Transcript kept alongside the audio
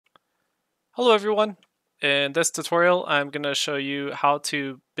Hello everyone. In this tutorial, I'm going to show you how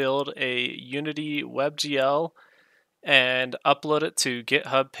to build a Unity WebGL and upload it to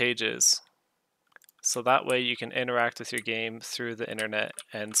GitHub pages. So that way you can interact with your game through the internet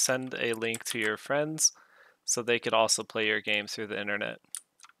and send a link to your friends so they could also play your game through the internet.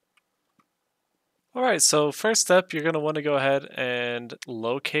 Alright, so first step, you're going to want to go ahead and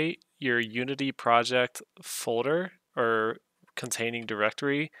locate your Unity project folder or containing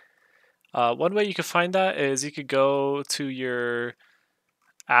directory. One way you could find that is you could go to your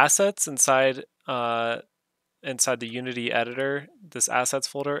assets inside the Unity editor, this assets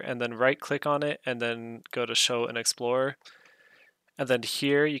folder, and then right click on it and then go to show and explore. And then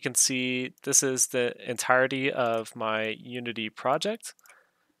here you can see this is the entirety of my Unity project.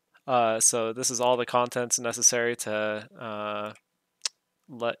 So this is all the contents necessary to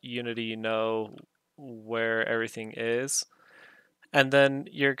let Unity know where everything is. And then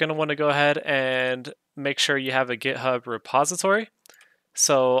you're going to want to go ahead and make sure you have a GitHub repository.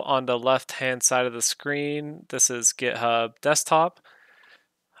 So on the left-hand side of the screen, this is GitHub Desktop.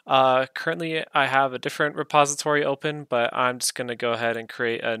 Currently, I have a different repository open, but I'm just going to go ahead and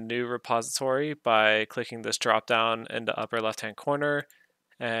create a new repository by clicking this drop-down in the upper left-hand corner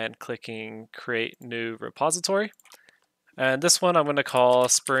and clicking Create New Repository. And this one I'm going to call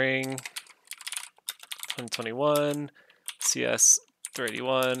Spring 2021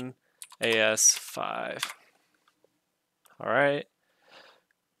 CS31 AS5. All right.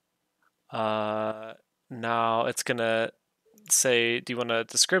 Now it's gonna say, do you want a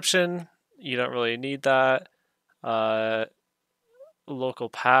description? You don't really need that. Local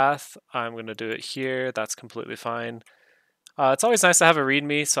path, I'm gonna do it here. That's completely fine. It's always nice to have a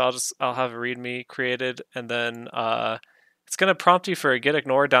README, so I'll have a README created, and then it's gonna prompt you for a git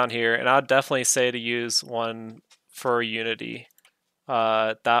ignore down here, and I'd definitely say to use one for Unity.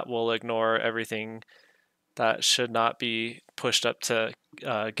 That will ignore everything that should not be pushed up to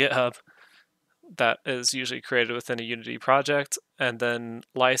GitHub. That is usually created within a Unity project. And then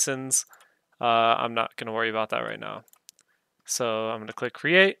license, I'm not going to worry about that right now. So I'm going to click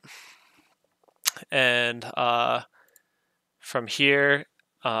create. And from here,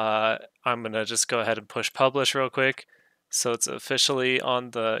 I'm going to just go ahead and push publish real quick. So it's officially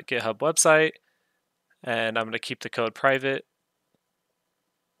on the GitHub website. And I'm going to keep the code private.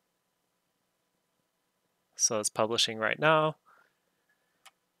 So it's publishing right now.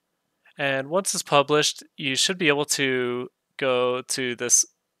 And once it's published, you should be able to go to this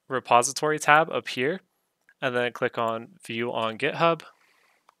repository tab up here and then click on View on GitHub.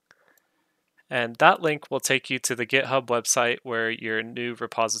 And that link will take you to the GitHub website where your new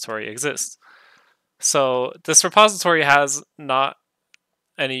repository exists. So this repository has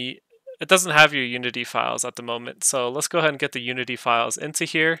it doesn't have your Unity files at the moment. So let's go ahead and get the Unity files into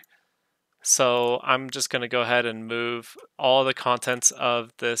here. So I'm just going to go ahead and move all the contents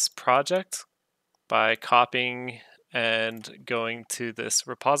of this project by copying and going to this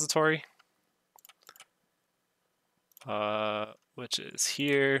repository, which is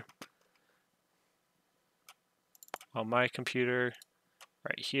here on my computer,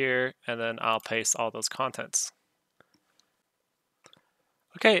 right here, and then I'll paste all those contents.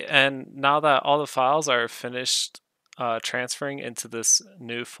 Okay, and now that all the files are finished transferring into this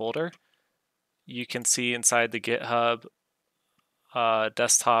new folder, you can see inside the GitHub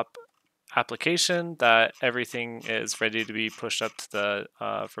desktop application that everything is ready to be pushed up to the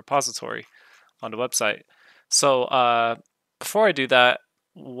repository on the website. So before I do that,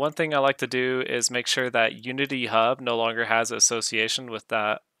 one thing I like to do is make sure that Unity Hub no longer has association with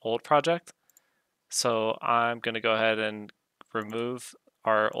that old project. So I'm going to go ahead and remove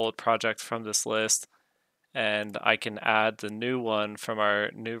our old project from this list, and I can add the new one from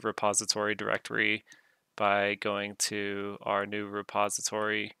our new repository directory by going to our new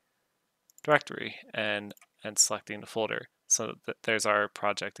repository directory and selecting the folder. So there's our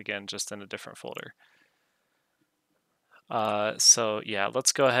project again, just in a different folder. So yeah,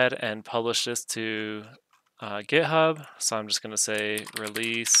 let's go ahead and publish this to GitHub. So I'm just going to say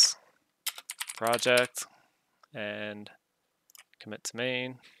release project and commit to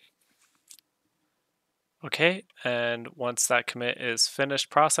main. Okay, and once that commit is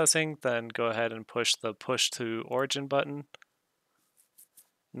finished processing, then go ahead and push the push to origin button.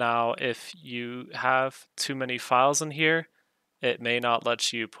 Now, if you have too many files in here, it may not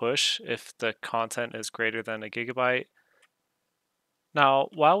let you push if the content is greater than a gigabyte. Now,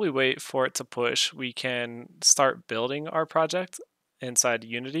 while we wait for it to push, we can start building our project inside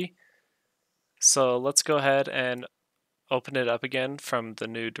Unity. So let's go ahead and open it up again from the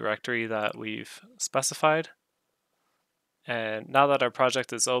new directory that we've specified. And now that our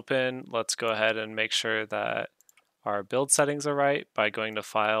project is open, let's go ahead and make sure that our build settings are right by going to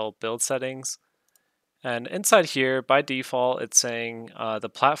File, Build Settings. And inside here, by default, it's saying the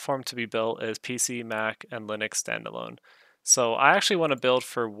platform to be built is PC, Mac, and Linux standalone. So I actually want to build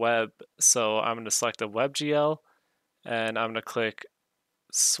for web, so I'm going to select a WebGL, and I'm going to click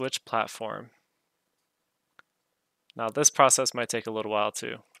Switch Platform. Now this process might take a little while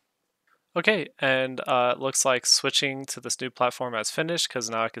too. Okay, and it looks like switching to this new platform has finished because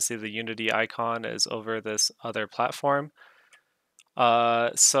now I can see the Unity icon is over this other platform.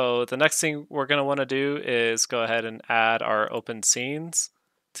 So the next thing we're going to want to do is go ahead and add our open scenes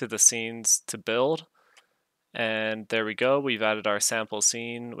to the scenes to build. And there we go. We've added our sample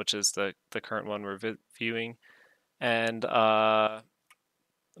scene, which is the current one we're viewing. And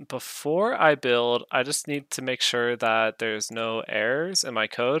before I build, I just need to make sure that there's no errors in my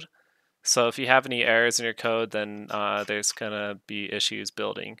code. So if you have any errors in your code, then there's going to be issues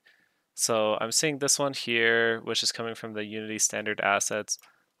building. So I'm seeing this one here, which is coming from the Unity standard assets.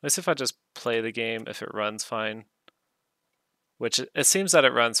 Let's see if I just play the game, if it runs fine. Which it seems that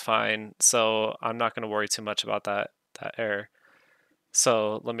it runs fine, so I'm not going to worry too much about that error.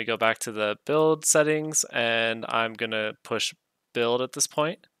 So let me go back to the build settings, and I'm going to push build at this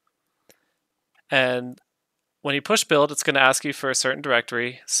point. And when you push build, it's going to ask you for a certain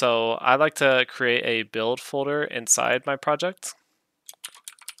directory. So I like to create a build folder inside my project,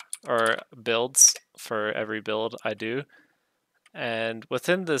 or builds for every build I do. And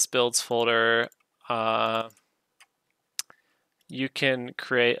within this builds folder, you can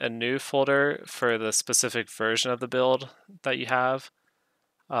create a new folder for the specific version of the build that you have,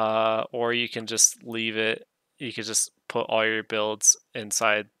 or you can just leave it. You can just put all your builds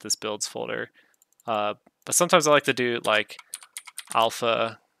inside this builds folder. But sometimes I like to do like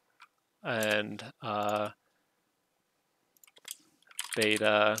alpha and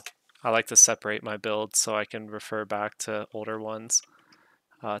beta. I like to separate my builds so I can refer back to older ones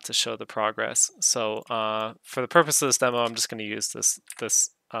to show the progress. So for the purpose of this demo, I'm just going to use this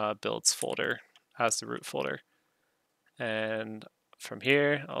builds folder as the root folder. And from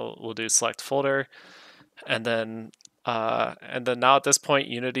here, we'll do select folder, and then now at this point,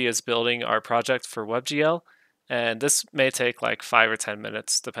 Unity is building our project for WebGL, and this may take like 5 or 10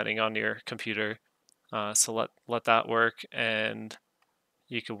 minutes depending on your computer. So let that work, and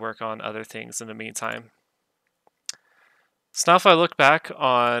you can work on other things in the meantime. So now if I look back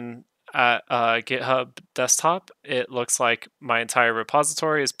at GitHub desktop, it looks like my entire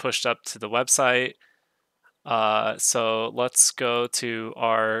repository is pushed up to the website. So let's go to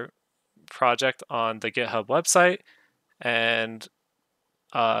our project on the GitHub website and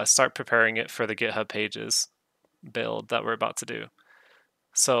start preparing it for the GitHub pages build that we're about to do.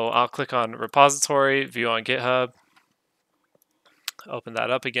 So I'll click on repository, view on GitHub, open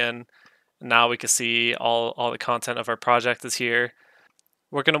that up again. Now we can see all the content of our project is here.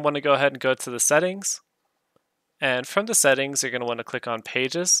 We're going to want to go ahead and go to the settings. And from the settings, you're going to want to click on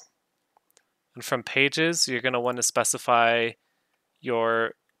pages. And from pages, you're going to want to specify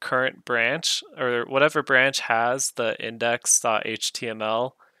your current branch, or whatever branch has the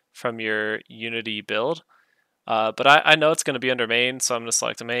index.html from your Unity build. But I know it's going to be under main, so I'm going to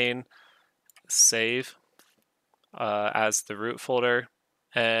select main, save as the root folder.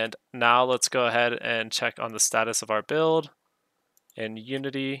 And now let's go ahead and check on the status of our build in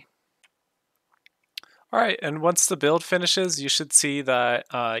Unity. All right, and once the build finishes, you should see that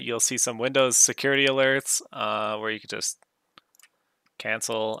you'll see some Windows security alerts where you can just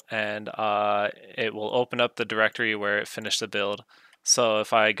cancel, and it will open up the directory where it finished the build. So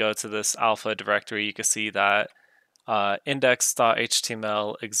if I go to this alpha directory, you can see that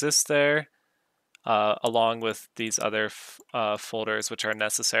index.html exists there, along with these other folders which are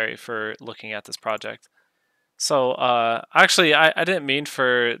necessary for looking at this project. So actually, I didn't mean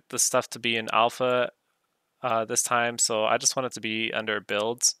for the stuff to be in alpha this time, so I just want it to be under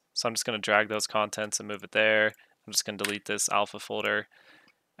builds. So I'm just going to drag those contents and move it there. I'm just going to delete this alpha folder.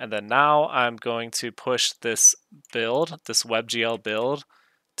 And then now I'm going to push this build, this WebGL build,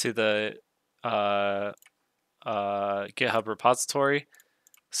 to the GitHub repository.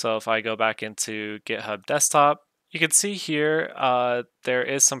 So if I go back into GitHub desktop, you can see here there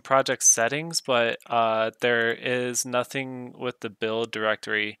is some project settings, but there is nothing with the build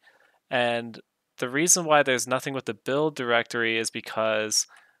directory. And the reason why there's nothing with the build directory is because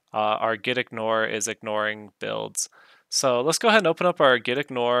our git ignore is ignoring builds. So let's go ahead and open up our git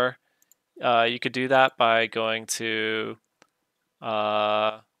ignore. You could do that by going to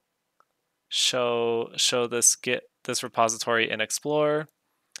show this repository in Explorer,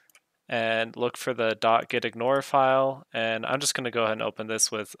 and look for the .gitignore file. And I'm just going to go ahead and open this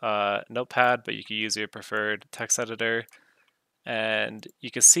with Notepad, but you can use your preferred text editor. And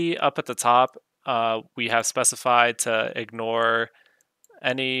you can see up at the top, we have specified to ignore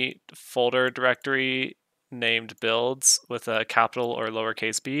any folder directory named builds with a capital or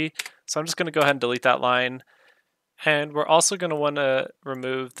lowercase b. So I'm just going to go ahead and delete that line. And we're also going to want to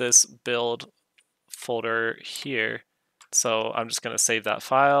remove this build folder here. So I'm just going to save that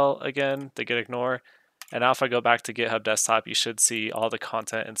file again, the gitignore. And now if I go back to GitHub Desktop, you should see all the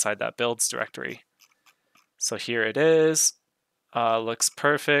content inside that builds directory. So here it is. Looks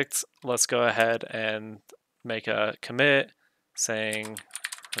perfect. Let's go ahead and make a commit saying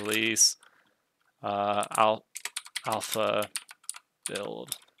release alpha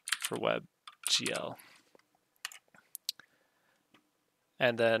build for WebGL.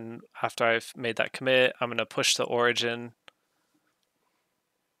 And then after I've made that commit, I'm going to push to origin.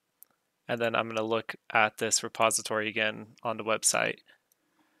 And then I'm going to look at this repository again on the website.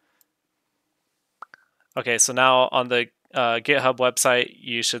 Okay, so now on the GitHub website,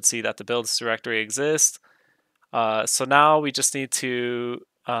 you should see that the builds directory exists. So now we just need to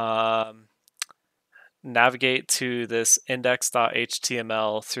navigate to this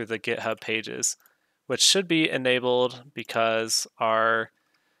index.html through the GitHub pages, which should be enabled because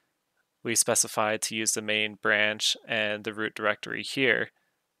we specified to use the main branch and the root directory here.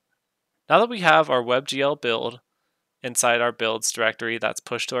 Now that we have our WebGL build inside our builds directory that's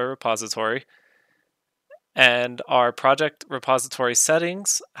pushed to our repository, and our project repository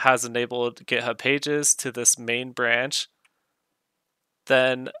settings has enabled GitHub pages to this main branch,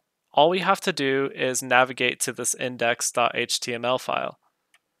 then all we have to do is navigate to this index.html file.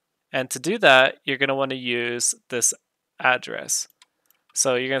 And to do that, you're going to want to use this address.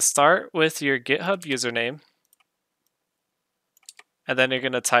 So you're going to start with your GitHub username, and then you're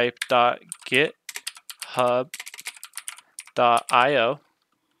going to type .github.io.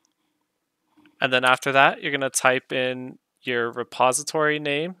 And then after that, you're going to type in your repository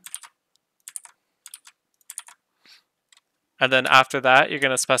name. And then after that, you're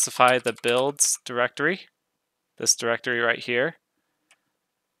going to specify the builds directory, this directory right here.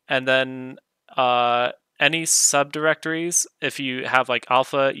 And then any subdirectories, if you have like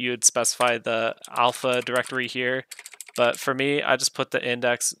alpha, you would specify the alpha directory here. But for me, I just put the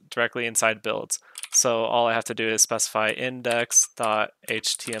index directly inside builds. So all I have to do is specify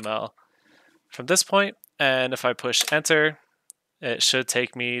index.html from this point. And if I push enter, it should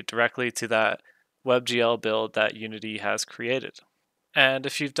take me directly to that WebGL build that Unity has created. And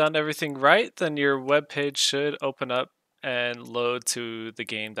if you've done everything right, then your web page should open up and load to the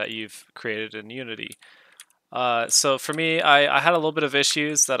game that you've created in Unity. So for me, I had a little bit of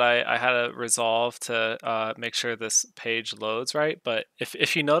issues that I had to resolve to make sure this page loads right. But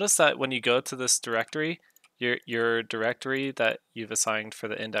if you notice that when you go to this directory, your directory that you've assigned for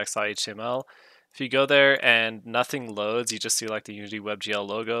the index.html, if you go there and nothing loads, you just see like the Unity WebGL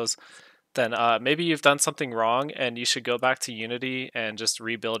logos, then maybe you've done something wrong and you should go back to Unity and just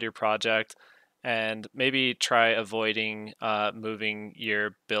rebuild your project and maybe try avoiding moving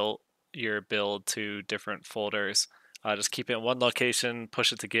your build to different folders. Just keep it in one location,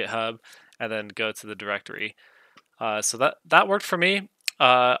 push it to GitHub, and then go to the directory. So that worked for me.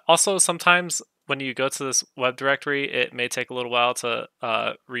 Also, sometimes when you go to this web directory, it may take a little while to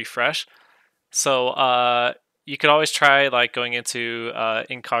refresh. So you could always try like going into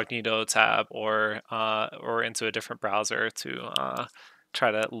incognito tab or into a different browser to try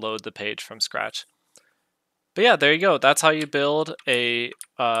to load the page from scratch. But yeah, there you go. That's how you build a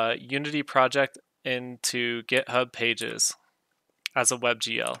Unity project into GitHub pages as a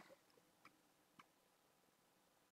WebGL.